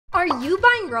Are you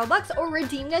buying Robux or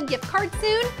redeeming a gift card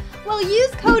soon? Well,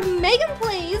 use code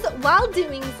Meganplays while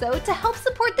doing so to help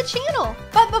support the channel.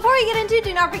 But before we get into it,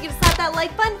 do not forget to slap that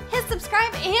like button, hit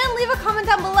subscribe, and leave a comment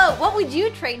down below. What would you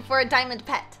trade for a diamond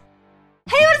pet?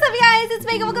 Hey, what's up, you guys? It's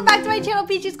Megan. Welcome back to my channel,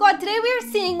 Peachy Squad. Today we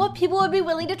are seeing what people would be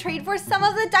willing to trade for some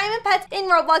of the diamond pets in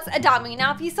Roblox Adopt Me.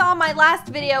 Now, if you saw my last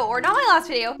video, or not my last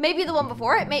video, maybe the one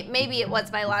before it, maybe it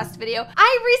was my last video,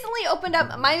 I recently opened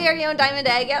up my very own diamond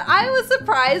egg, and I was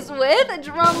surprised with,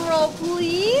 drum roll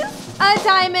please, a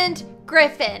diamond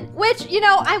griffin, which, you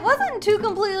know, I wasn't too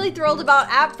completely thrilled about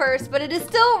at first, but it is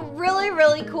still really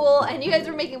cool. And you guys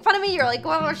were making fun of me. You're like,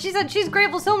 well, she said she's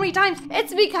grateful so many times.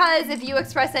 It's because if you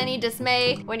express any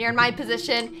dismay when you're in my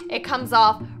position, it comes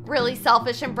off really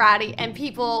selfish and bratty, and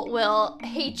people will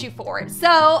hate you for it.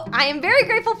 So I am very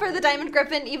grateful for the diamond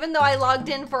griffin, even though I logged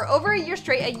in for over a year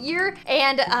straight, a year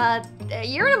and a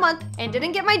month, and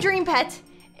didn't get my dream pet.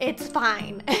 It's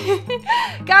fine.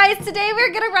 Guys, today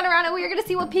we're gonna run around and we're gonna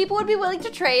see what people would be willing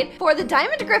to trade for the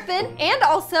diamond griffin and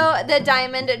also the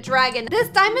diamond dragon. This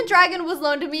diamond dragon was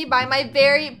loaned to me by my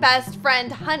very best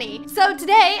friend, Honey. So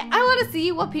today I wanna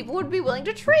see what people would be willing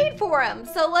to trade for him.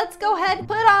 So let's go ahead,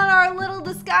 put on our little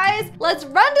disguise. Let's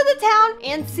run to the town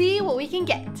and see what we can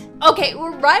get. Okay,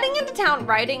 we're riding into town,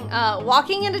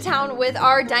 walking into town with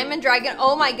our diamond dragon.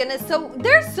 Oh my goodness, so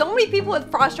there's so many people with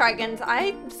frost dragons.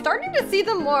 I'm starting to see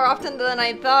them more often than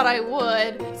I thought I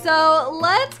would. So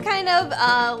let's kind of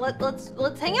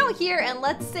let's hang out here and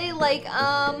let's say like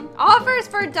offers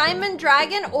for diamond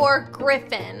dragon or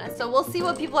griffin. So we'll see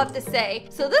what people have to say.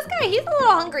 So this guy, he's a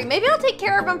little hungry. Maybe I'll take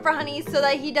care of him for Honey so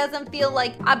that he doesn't feel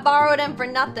like I borrowed him for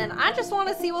nothing. I just want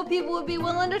to see what people would be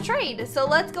willing to trade. So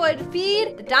let's go ahead and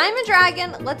feed the diamond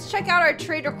dragon. Let's check out our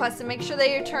trade requests and make sure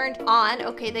they are turned on.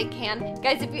 Okay, they can.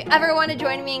 Guys, if you ever want to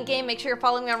join me in game, make sure you're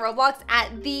following me on Roblox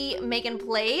at the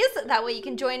Meganplays. That way you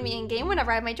can join me in game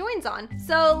whenever I have my joins on.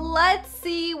 So let's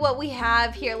see what we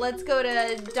have here. Let's go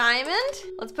to diamond.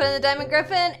 Let's put in the diamond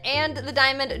griffin and the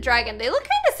diamond dragon. They look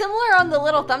kind of similar on the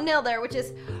little thumbnail there, which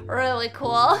is really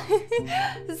cool.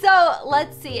 So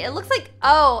let's see. It looks like,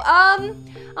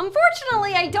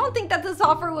 unfortunately, I don't think that this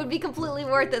offer would be completely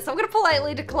worth it. So I'm gonna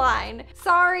politely decline.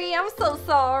 Sorry, I'm so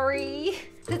sorry.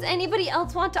 Does anybody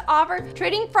else want to offer?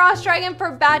 Trading frost dragon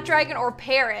for bat dragon or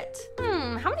parrot?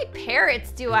 How many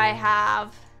parrots do I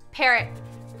have? Parrot.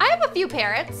 I have a few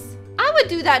parrots. I would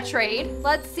do that trade.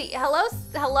 Let's see.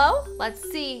 Hello?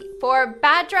 Let's see. For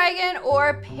bat dragon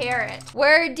or parrot.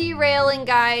 We're derailing,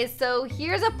 guys. So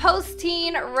here's a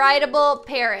post-teen rideable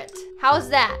parrot. How's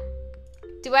that?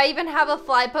 Do I even have a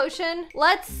fly potion?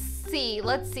 Let's see.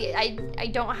 I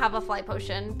don't have a fly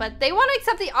potion, but they want to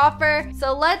accept the offer.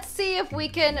 So let's see if we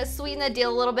can sweeten the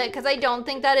deal a little bit, because I don't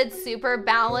think that it's super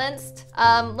balanced.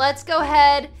 Let's go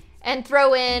ahead and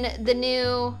throw in the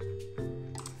new...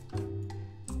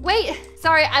 Wait,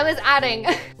 sorry, I was adding.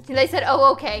 They said,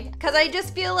 oh, okay. Because I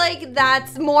just feel like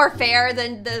that's more fair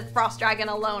than the frost dragon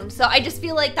alone. So I just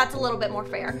feel like that's a little bit more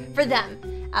fair for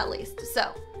them, at least.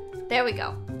 So there we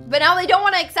go. But now they don't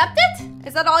want to accept it?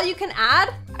 Is that all you can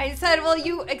add? I said, well,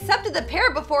 you accepted the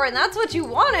pair before and that's what you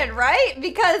wanted, right?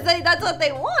 Because that's what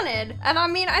they wanted. And I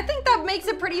mean, I think that makes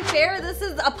it pretty fair. This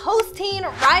is a post-teen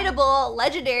rideable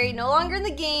legendary, no longer in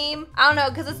the game. I don't know,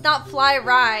 because it's not fly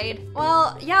ride.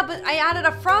 Well, yeah, but I added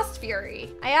a frost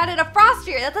fury.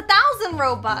 That's 1,000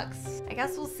 Robux. I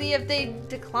guess we'll see if they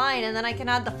decline and then I can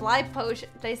add the fly potion.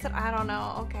 They said, I don't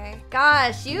know, okay.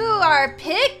 Gosh, you are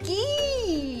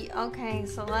picky. Okay,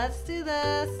 so let's do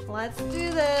this.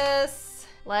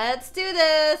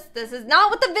 This is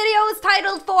not what the video is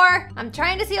titled for. I'm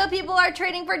trying to see what people are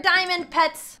trading for diamond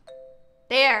pets.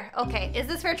 There, okay, is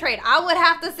this fair trade? I would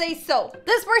have to say so.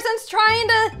 This person's trying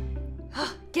to,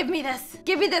 give me this.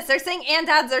 They're saying and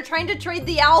ads. They're trying to trade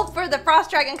the owl for the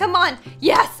frost dragon. Come on.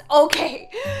 Yes, okay.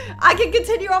 I can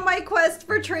continue on my quest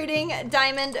for trading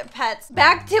diamond pets.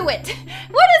 Back to it.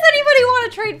 What does anybody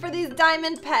want to trade for these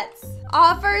diamond pets?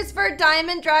 Offers for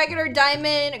diamond dragon or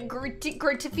diamond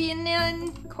gratifian.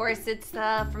 Of course, it's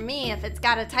for me if it's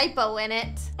got a typo in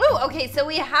it. Oh, okay, so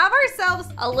we have ourselves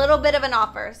a little bit of an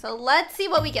offer. So let's see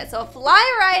what we get. So a fly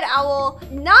ride owl,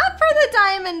 not for the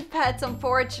diamond pets,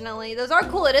 unfortunately. Those are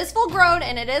cool. It is full grown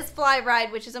and it is fly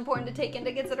ride, which is important to take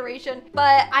into consideration.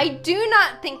 But I do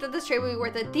not think that this trade will be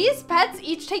worth it. These pets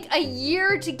each take a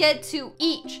year to get to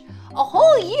each. a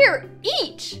whole year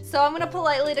each. So I'm gonna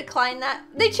politely decline that.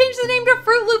 They changed the name to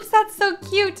Fruit Loops. That's so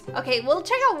cute. Okay, we'll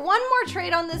check out one more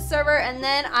trade on this server, and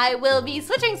then I will be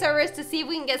switching servers to see if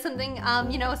we can get something,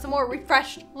 you know, some more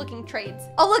refreshed looking trades.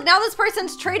 Oh look, now this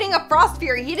person's trading a Frost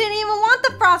Fury. He didn't even want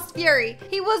the Frost Fury.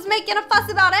 He was making a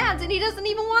fuss about ads, and he doesn't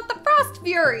even want the Frost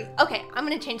Fury. Okay, I'm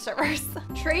gonna change servers.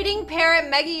 Trading Parrot,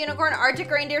 Mega Unicorn, Arctic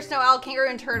Reindeer, Snow Owl, Kangaroo,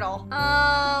 and Turtle.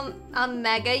 A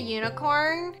Mega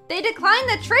Unicorn? They declined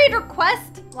the trade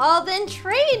request. Well then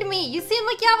trade me. You seem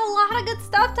like you have a lot of good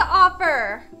stuff to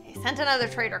offer. They sent another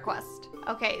trade request.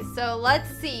 Okay, so let's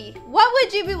see. What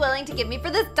would you be willing to give me for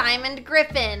this Diamond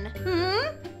Griffin?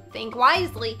 Think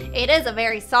wisely. It is a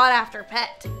very sought after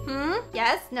pet.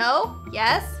 Yes, no,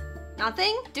 yes,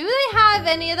 nothing? Do they have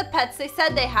any of the pets they said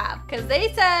they have? Because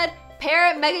they said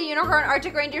Parrot, Mega Unicorn,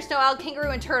 Arctic Reindeer, Snow Owl,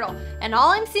 Kangaroo, and Turtle. And all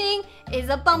I'm seeing is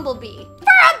a Bumblebee.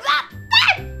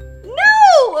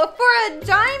 No! For a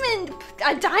diamond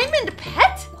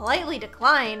pet? Politely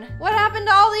decline. What happened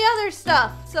to all the other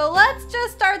stuff? So let's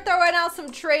just start throwing out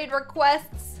some trade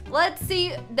requests. Let's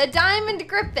see, the Diamond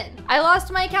Griffin. I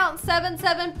lost my account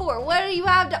 774. What do you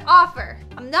have to offer?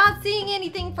 I'm not seeing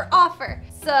anything for offer.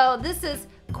 So this is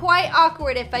quite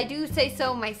awkward if I do say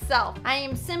so myself. I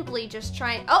am simply just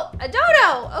trying, oh, a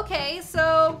dodo! Okay,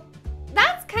 so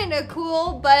that's kind of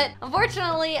cool, but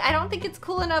unfortunately, I don't think it's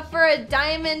cool enough for a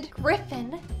Diamond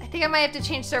Griffin. I think I might have to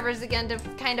change servers again to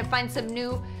kind of find some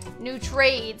new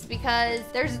trades because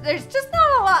there's just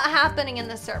not a lot happening in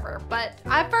the server. But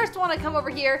I first want to come over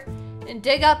here and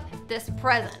dig up this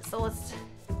present. So let's,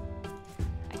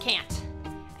 I can't.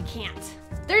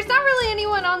 There's not really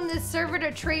anyone on this server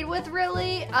to trade with,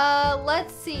 really.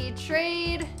 Let's see,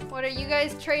 trade. What are you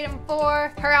guys trading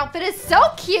for? Her outfit is so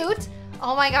cute.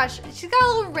 Oh my gosh, she's got a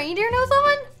little reindeer nose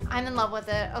on? I'm in love with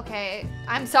it. Okay,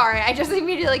 I'm sorry. I just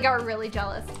immediately got really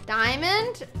jealous.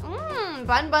 Diamond?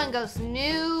 Bun Bun goes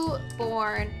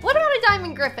newborn. What about a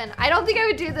Diamond Griffin? I don't think I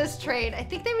would do this trade. I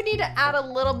think they would need to add a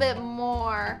little bit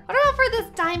more. What about for this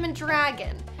Diamond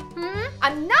Dragon?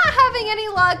 I'm not having any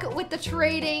luck with the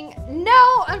trading.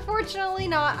 No, unfortunately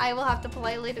not. I will have to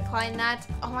politely decline that.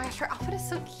 Oh my gosh, her outfit is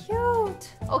so cute.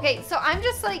 Okay, so I'm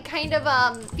just like kind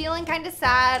of feeling kind of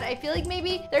sad. I feel like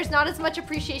maybe there's not as much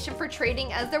appreciation for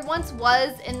trading as there once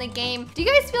was in the game. Do you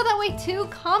guys feel that way too?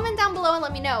 Comment down below and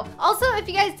let me know. Also, if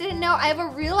you guys didn't know, I have a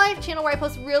real life channel where I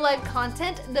post real life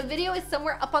content. The video is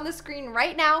somewhere up on the screen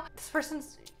right now. This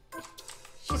person's,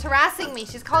 she's harassing me.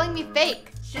 She's calling me fake.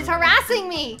 She's harassing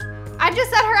me. I just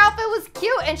said her outfit was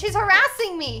cute and she's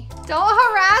harassing me. Don't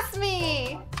harass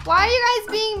me. Why are you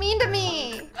guys being mean to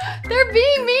me? They're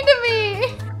being mean to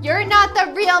me. You're not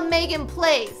the real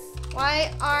Meganplays.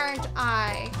 Why aren't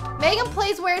I?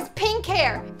 Meganplays wears pink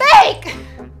hair. Fake!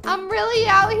 I'm really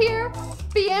out here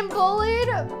being bullied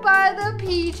by the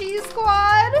PG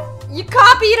squad. You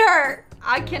copied her.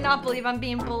 I cannot believe I'm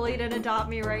being bullied in Adopt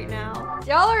Me right now.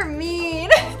 Y'all are mean.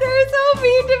 They're so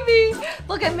mean to me.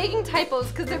 Look, I'm making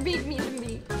typos because they're being mean to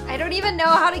me. I don't even know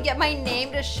how to get my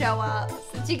name to show up.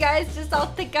 Since you guys just all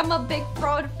think I'm a big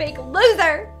fraud fake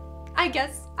loser, I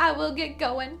guess I will get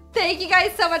going. Thank you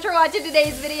guys so much for watching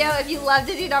today's video. If you loved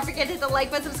it, do not forget to hit the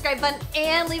like button, subscribe button,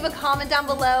 and leave a comment down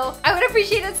below. I would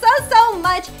appreciate it so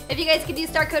much if you guys could use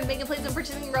star code Meganplays when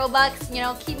purchasing Robux. You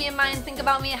know, keep me in mind, think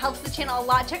about me. It helps the channel a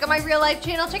lot. Check out my real life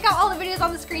channel. Check out all the videos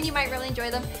on the screen. You might really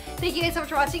enjoy them. Thank you guys so much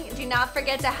for watching. Do not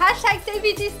forget to hashtag stay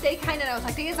PG, stay kind, and I will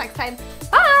talk to you guys next time.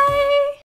 Bye!